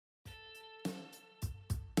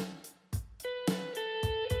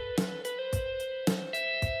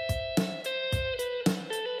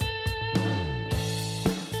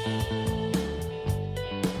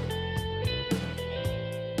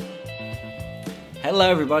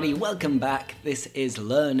Hello everybody, welcome back. This is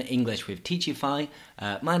Learn English with Teachify.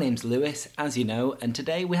 My name's Lewis, as you know, and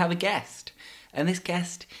today we have a guest. And this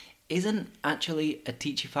guest isn't actually a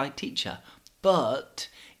Teachify teacher, but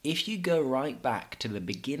if you go right back to the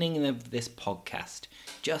beginning of this podcast,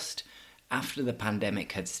 just after the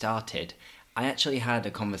pandemic had started, I actually had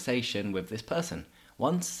a conversation with this person,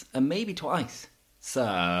 once and maybe twice.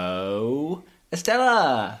 So,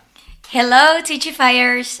 Estella! Hello,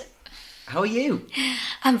 Teachifyers! How are you?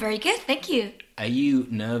 I'm very good, thank you. Are you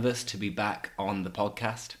nervous to be back on the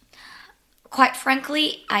podcast? Quite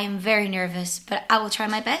frankly, I am very nervous, but I will try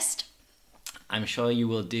my best. I'm sure you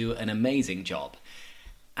will do an amazing job.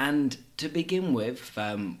 And to begin with,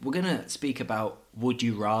 we're going to speak about would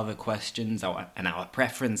you rather questions and our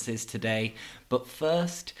preferences today. But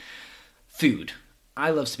first, food.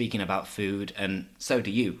 I love speaking about food, and so do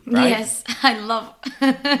you, right? Yes, I love.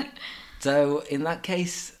 So in that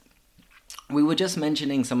case, we were just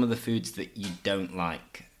mentioning some of the foods that you don't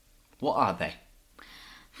like. What are they?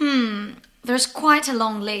 There's quite a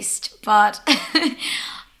long list, but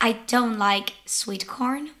I don't like sweet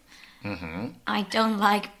corn. I don't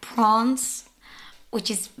like prawns,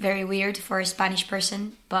 which is very weird for a Spanish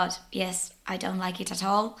person, but yes, I don't like it at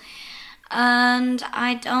all. And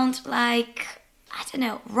I don't like,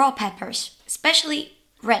 raw peppers, especially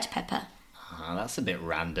red pepper. Oh, that's a bit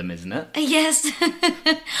random, isn't it? Yes.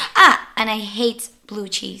 And I hate blue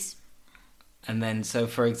cheese. And then, so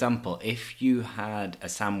for example, if you had a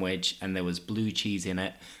sandwich and there was blue cheese in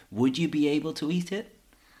it, would you be able to eat it?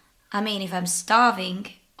 I mean, if I'm starving,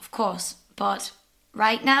 of course, but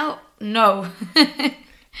right now, no.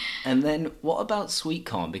 And then, what about sweet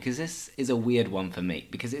corn? Because this is a weird one for me,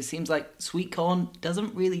 because it seems like sweet corn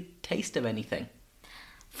doesn't really taste of anything.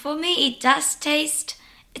 For me, it does taste.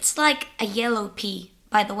 It's like a yellow pea.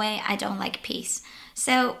 By the way, I don't like peas.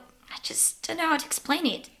 So, I just don't know how to explain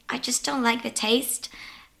it. I just don't like the taste.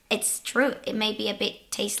 It's true, it may be a bit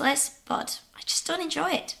tasteless, but I just don't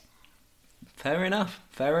enjoy it. Fair enough.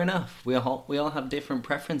 We all have different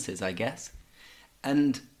preferences, I guess.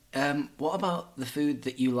 And what about the food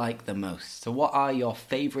that you like the most? So what are your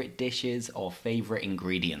favourite dishes or favourite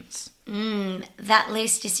ingredients? That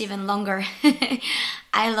list is even longer.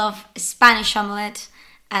 I love Spanish omelette,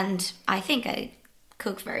 and I think I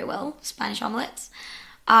cook very well Spanish omelettes.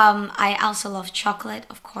 I also love chocolate,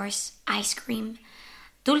 of course, ice cream.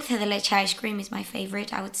 Dulce de leche ice cream is my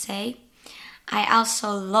favorite, I would say. I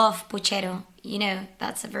also love puchero. You know,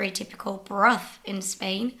 that's a very typical broth in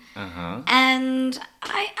Spain. And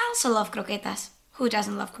I also love croquetas. Who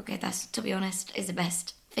doesn't love croquetas? To be honest, is the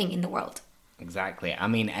best thing in the world. Exactly. I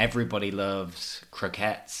mean, everybody loves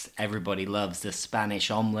croquettes. Everybody loves the Spanish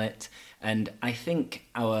omelette. And I think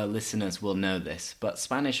our listeners will know this, but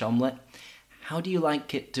Spanish omelette, how do you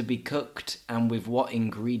like it to be cooked and with what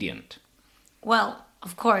ingredient? Well,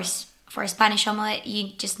 of course, for a Spanish omelette,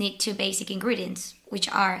 you just need two basic ingredients, which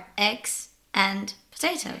are eggs and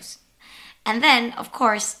potatoes. And then, of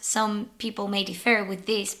course, some people may differ with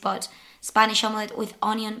this, but Spanish omelette with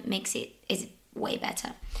onion is way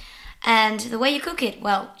better. And the way you cook it,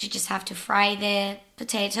 well, you just have to fry the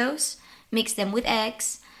potatoes, mix them with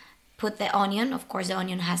eggs, put the onion, of course the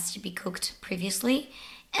onion has to be cooked previously,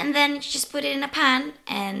 and then you just put it in a pan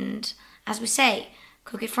and, as we say,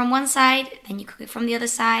 cook it from one side, then you cook it from the other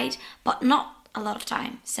side, but not a lot of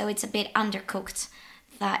time, so it's a bit undercooked.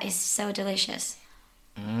 That is so delicious.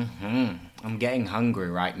 I'm getting hungry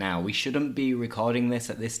right now. We shouldn't be recording this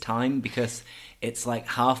at this time because it's like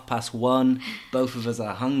 1:30. Both of us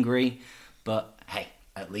are hungry, but hey,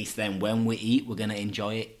 at least then when we eat, we're going to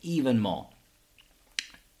enjoy it even more.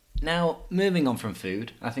 Now, moving on from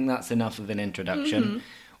food, I think that's enough of an introduction.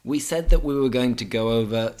 We said that we were going to go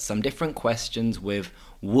over some different questions with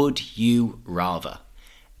would you rather.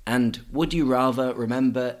 And would you rather,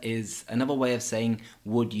 remember, is another way of saying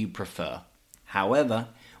would you prefer. However,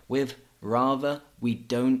 with rather, we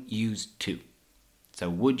don't use to. So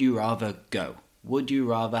would you rather go? Would you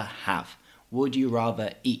rather have? Would you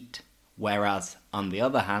rather eat? Whereas, on the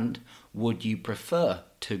other hand, would you prefer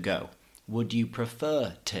to go? Would you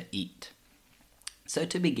prefer to eat? So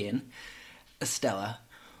to begin, Estella,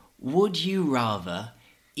 would you rather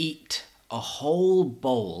eat a whole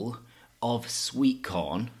bowl of sweet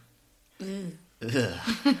corn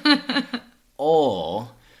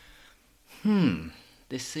or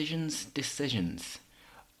decisions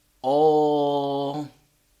or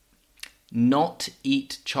not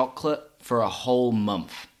eat chocolate for a whole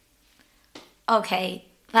month? Okay,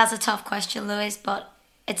 that's a tough question, Lewis, but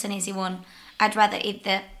it's an easy one. I'd rather eat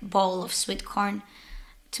the bowl of sweet corn.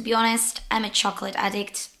 To be honest, I'm a chocolate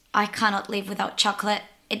addict. I cannot live without chocolate.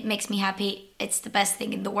 it makes me happy. It's the best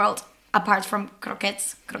thing in the world, apart from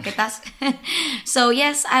croquetas. So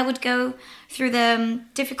yes, I would go through the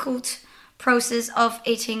difficult process of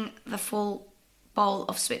eating the full bowl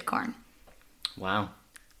of sweet corn. Wow,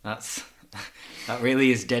 that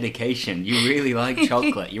really is dedication. You really like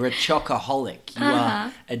chocolate. You're a chocoholic. You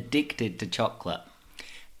are addicted to chocolate.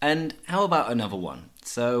 And how about another one?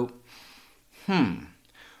 So,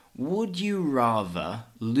 would you rather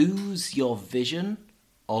lose your vision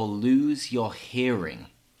or lose your hearing?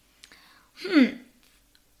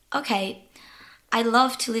 Okay, I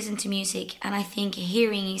love to listen to music, and I think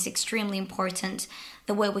hearing is extremely important.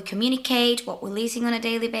 The way we communicate, what we're listening on a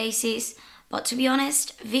daily basis. But to be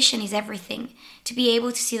honest, vision is everything. To be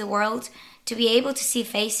able to see the world, to be able to see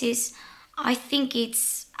faces, I think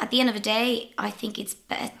it's, at the end of the day, I think it's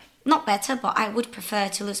not better, but I would prefer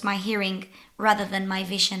to lose my hearing rather than my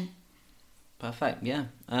vision. Perfect, yeah.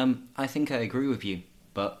 I think I agree with you.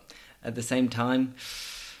 But at the same time,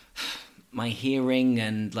 my hearing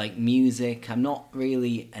and like music, I'm not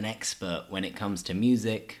really an expert when it comes to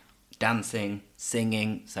music, dancing,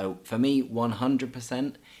 singing. So for me,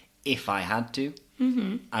 100%, if I had to,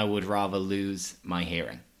 I would rather lose my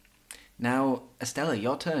hearing. Now, Estella,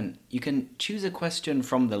 your turn. You can choose a question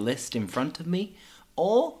from the list in front of me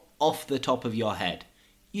or off the top of your head.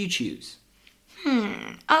 You choose.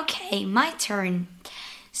 Okay, my turn.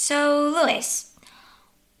 So, Lewis,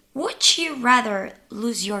 would you rather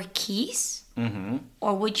lose your keys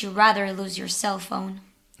or would you rather lose your cell phone?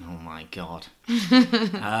 Oh my god.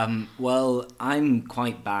 Well, I'm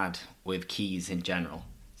quite bad with keys in general.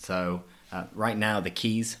 So, right now the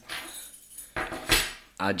keys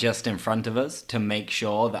are just in front of us to make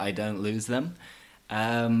sure that I don't lose them.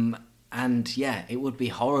 And yeah, it would be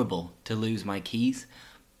horrible to lose my keys.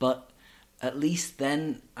 But at least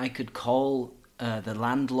then I could call the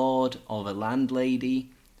landlord or the landlady,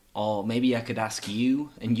 or maybe I could ask you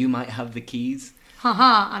and you might have the keys.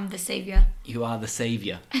 Haha, I'm the savior. You are the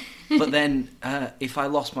savior. But then if I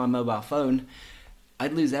lost my mobile phone,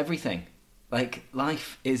 I'd lose everything. Like,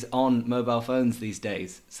 life is on mobile phones these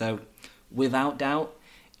days. So, without doubt,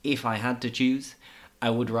 if I had to choose, I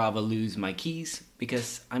would rather lose my keys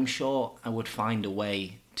because I'm sure I would find a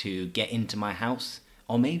way to get into my house.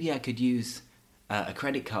 Or maybe I could use a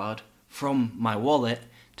credit card from my wallet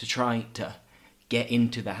to try to get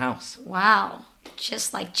into the house. Wow,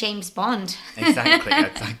 just like James Bond.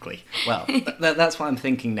 Exactly. Well, that's what I'm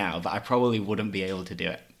thinking now, but I probably wouldn't be able to do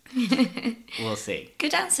it. We'll see.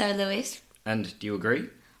 Good answer, Lewis. And do you agree?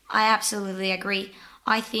 I absolutely agree.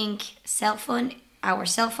 I think our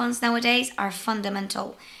cell phones nowadays are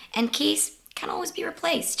fundamental, and keys can always be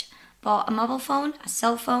replaced. But a mobile phone, a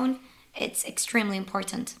cell phone, it's extremely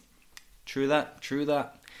important. True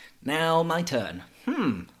that. Now my turn.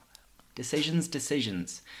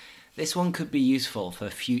 Decisions. This one could be useful for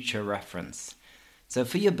future reference. So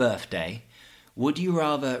for your birthday, would you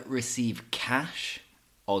rather receive cash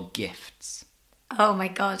or gifts? Oh my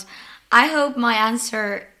god. I hope my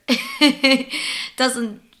answer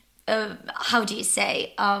doesn't, how do you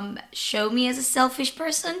say, show me as a selfish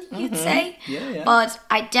person, you'd say. Yeah. But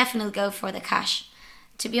I definitely go for the cash.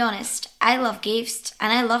 To be honest, I love gifts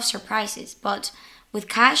and I love surprises. But with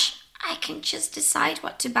cash, I can just decide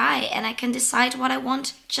what to buy and I can decide what I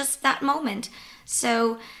want just that moment.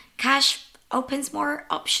 So cash opens more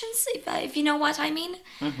options, if you know what I mean.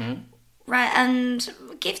 Right, and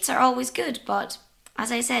gifts are always good, but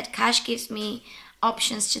as I said, cash gives me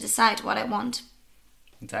options to decide what I want.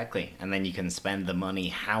 Exactly. And then you can spend the money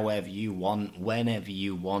however you want, whenever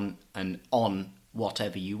you want, and on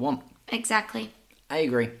whatever you want. Exactly. I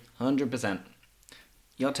agree, 100%.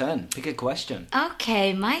 Your turn. Pick a question.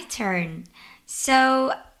 Okay, my turn.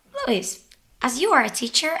 So, Luis, as you are a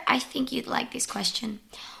teacher, I think you'd like this question.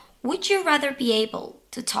 Would you rather be able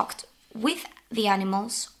to talk with the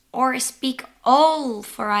animals or speak all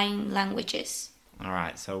foreign languages? All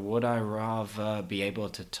right, so would I rather be able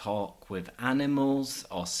to talk with animals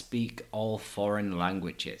or speak all foreign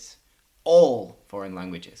languages? All foreign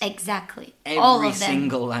languages. Exactly. All Every of them.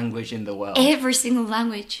 single language in the world. Every single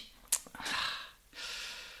language.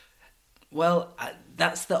 Well,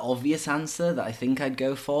 that's the obvious answer that I think I'd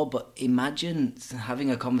go for, but imagine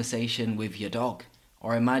having a conversation with your dog.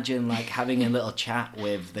 Or imagine like having a little chat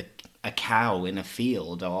with a cow in a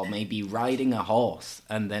field, or maybe riding a horse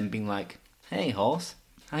and then being like, "Hey horse,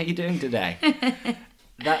 how you doing today?"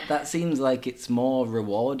 That seems like it's more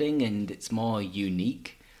rewarding and it's more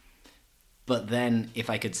unique. But then if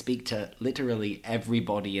I could speak to literally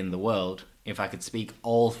everybody in the world, if I could speak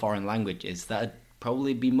all foreign languages, that'd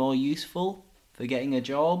probably be more useful for getting a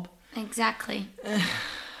job. Exactly.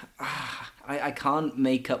 I can't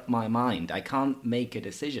make up my mind. I can't make a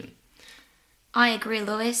decision. I agree,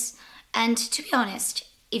 Lewis. And to be honest,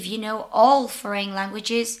 if you know all foreign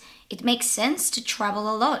languages, it makes sense to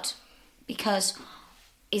travel a lot. Because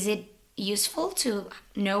is it useful to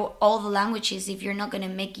know all the languages if you're not going to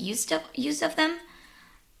make use of them?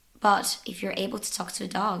 But if you're able to talk to a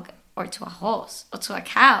dog, or to a horse, or to a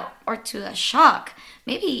cow, or to a shark,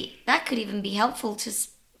 maybe that could even be helpful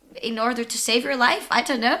in order to save your life. I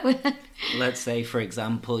don't know. Let's say, for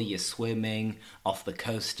example, you're swimming off the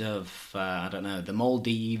coast of, I don't know, the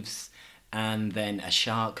Maldives, and then a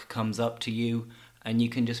shark comes up to you, and you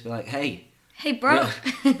can just be like, hey, bro.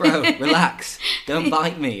 Bro, relax. Don't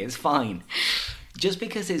bite me. It's fine. Just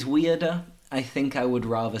because it's weirder, I think I would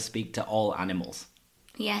rather speak to all animals.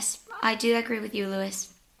 Yes, I do agree with you,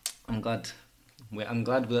 Lewis. I'm glad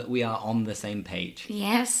that we are on the same page.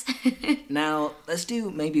 Yes. Now, let's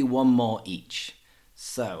do maybe one more each.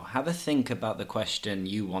 So, have a think about the question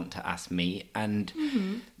you want to ask me. And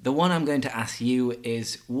the one I'm going to ask you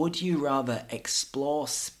is, would you rather explore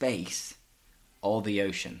space or the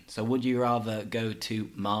ocean? So, would you rather go to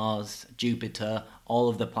Mars, Jupiter, all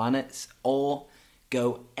of the planets, or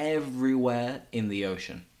go everywhere in the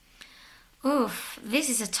ocean? Oof, this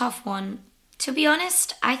is a tough one. To be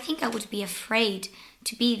honest, I think I would be afraid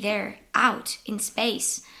to be there, out in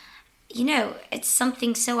space. You know, it's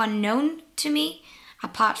something so unknown to me,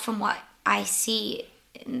 apart from what I see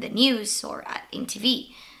in the news or in TV.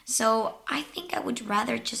 So I think I would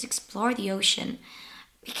rather just explore the ocean,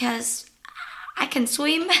 because I can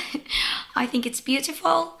swim. I think it's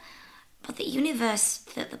beautiful. But the universe,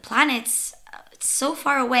 the planets, it's so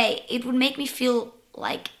far away, it would make me feel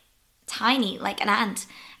like tiny, like an ant.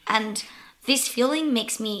 And this feeling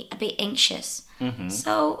makes me a bit anxious.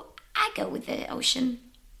 So I go with the ocean.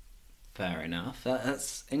 Fair enough.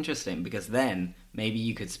 That's interesting, because then maybe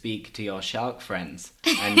you could speak to your shark friends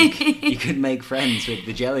and you could make friends with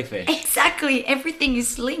the jellyfish. Exactly. Everything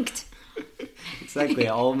is linked. Exactly. It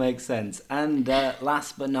all makes sense. And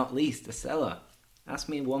last but not least, Estella, ask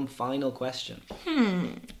me one final question.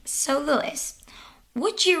 So, Lewis,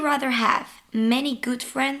 would you rather have many good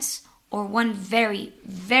friends or one very,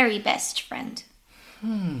 very best friend?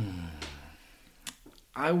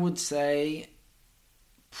 I would say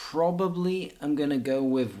probably I'm going to go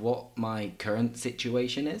with what my current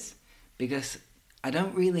situation is, because I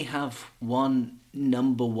don't really have one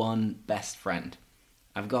number one best friend.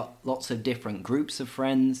 I've got lots of different groups of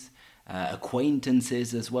friends,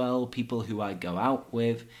 acquaintances as well, people who I go out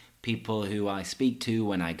with, people who I speak to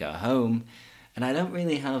when I go home, and I don't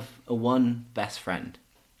really have a one best friend.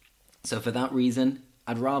 So for that reason,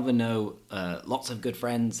 I'd rather know lots of good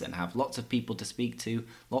friends and have lots of people to speak to,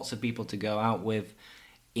 lots of people to go out with,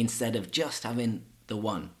 instead of just having the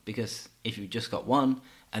one. Because if you've just got one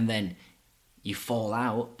and then you fall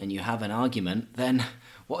out and you have an argument, then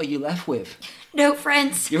what are you left with? No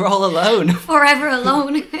friends. You're all alone. Forever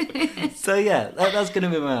alone. So yeah, that's going to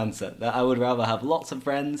be my answer. That I would rather have lots of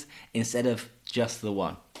friends instead of just the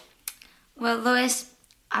one. Well, Lewis,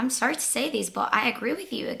 I'm sorry to say this, but I agree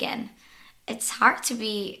with you again. It's hard to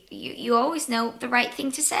be... You always know the right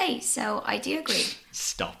thing to say, so I do agree.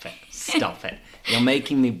 Stop it. You're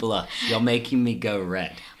making me blush. You're making me go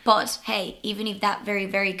red. But, hey, even if that very,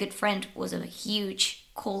 very good friend was a huge,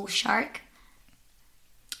 cool shark...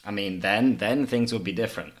 I mean, then things would be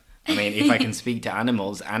different. I mean, if I can speak to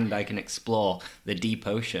animals and I can explore the deep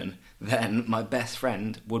ocean, then my best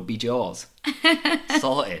friend would be Jaws.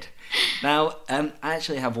 Sorted. Now, I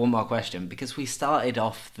actually have one more question, because we started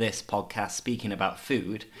off this podcast speaking about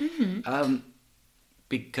food.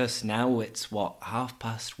 Because now it's,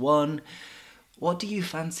 1:30? What do you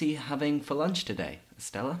fancy having for lunch today,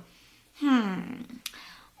 Stella?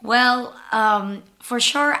 Well, for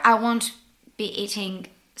sure I won't be eating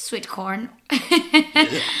sweet corn.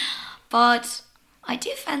 But I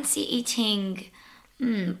do fancy eating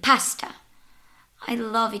pasta. I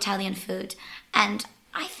love Italian food, and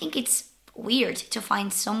I think it's weird to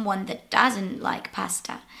find someone that doesn't like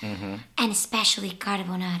pasta. And especially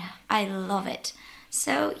carbonara. I love it.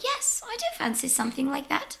 So yes, I do fancy something like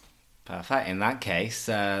that. Perfect. In that case,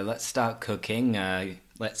 let's start cooking.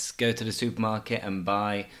 Let's go to the supermarket and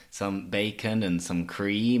buy some bacon and some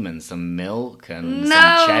cream and some milk and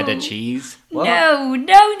some cheddar cheese. What?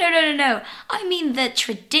 No. I mean the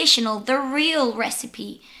traditional, the real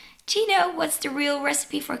recipe. Do you know what's the real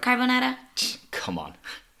recipe for carbonara? Come on.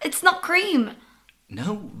 It's not cream.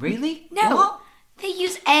 No, really? No. What? They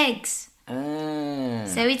use eggs. Ah.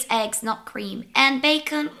 So it's eggs, not cream. And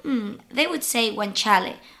bacon, they would say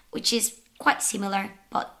guanciale, which is quite similar,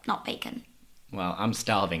 but not bacon. Well, I'm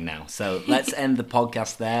starving now, so let's end the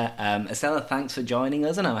podcast there. Estella, thanks for joining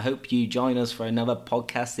us, and I hope you join us for another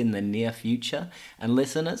podcast in the near future. And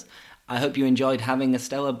listeners, I hope you enjoyed having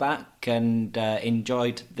Estella back and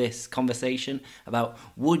enjoyed this conversation about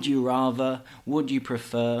would you rather, would you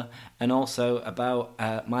prefer, and also about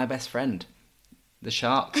my best friend, the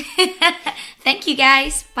shark. Thank you,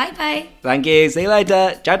 guys. Bye-bye. Thank you. See you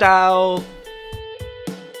later. Ciao, ciao.